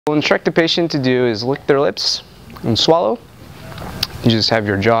What we'll instruct the patient to do is lick their lips and swallow. You just have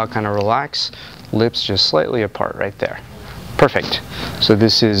your jaw kind of relax, lips just slightly apart right there. Perfect. So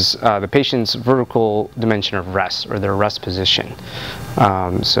this is the patient's vertical dimension of rest, or their rest position.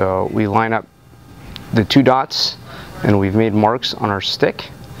 So we line up the two dots and we've made marks on our stick.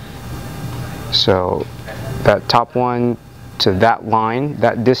 So that top one to that line,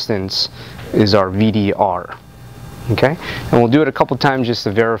 that distance is our VDR. Okay, and we'll do it a couple times just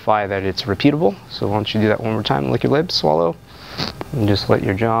to verify that it's repeatable. So why don't you do that one more time? Lick your lips, swallow, and just let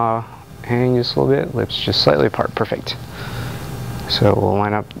your jaw hang just a little bit, lips just slightly apart. Perfect. So we'll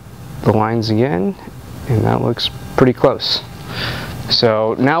line up the lines again, and that looks pretty close.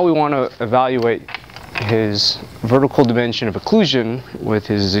 So now we want to evaluate his vertical dimension of occlusion with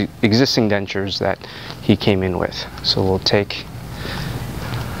his existing dentures that he came in with. So we'll take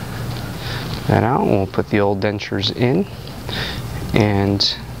that out and we'll put the old dentures in,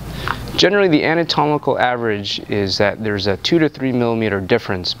 and generally the anatomical average is that there's a 2 to 3 millimeter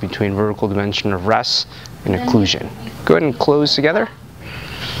difference between vertical dimension of rest and occlusion. Go ahead and close together.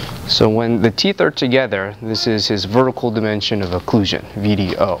 So when the teeth are together, this is his vertical dimension of occlusion,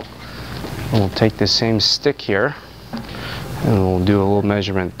 VDO. And we'll take the same stick here and we'll do a little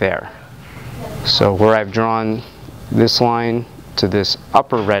measurement there. So where I've drawn this line to this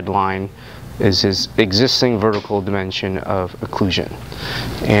upper red line is his existing vertical dimension of occlusion.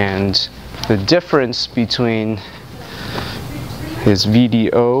 And the difference between his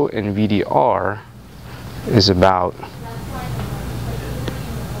VDO and VDR is about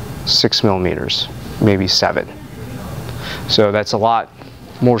 6 millimeters, maybe 7. So that's a lot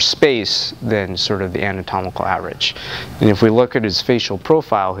more space than sort of the anatomical average. And if we look at his facial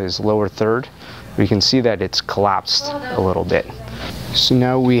profile, his lower third, we can see that it's collapsed a little bit. So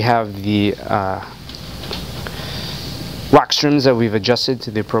now we have the wax trims that we've adjusted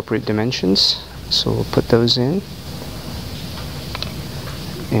to the appropriate dimensions. So we'll put those in.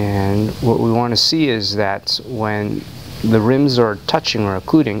 And what we want to see is that when the rims are touching or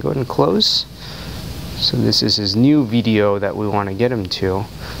occluding, go ahead and close. So this is his new VDO that we want to get him to.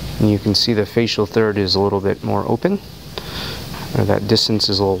 And you can see the facial third is a little bit more open, or that distance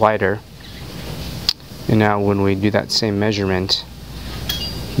is a little wider. And now when we do that same measurement,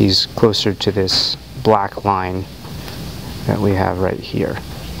 he's closer to this black line that we have right here.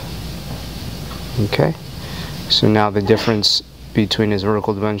 Okay, so now the difference between his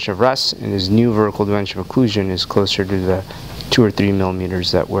vertical dimension of rest and his new vertical dimension of occlusion is closer to the 2 or 3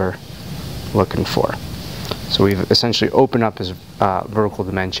 millimeters that we're looking for. So we've essentially opened up his vertical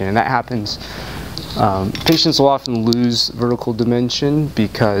dimension, and that happens. Patients will often lose vertical dimension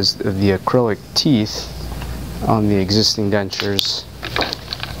because of the acrylic teeth on the existing dentures.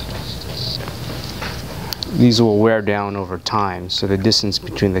 These will wear down over time, so the distance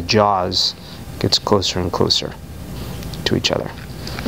between the jaws gets closer and closer to each other.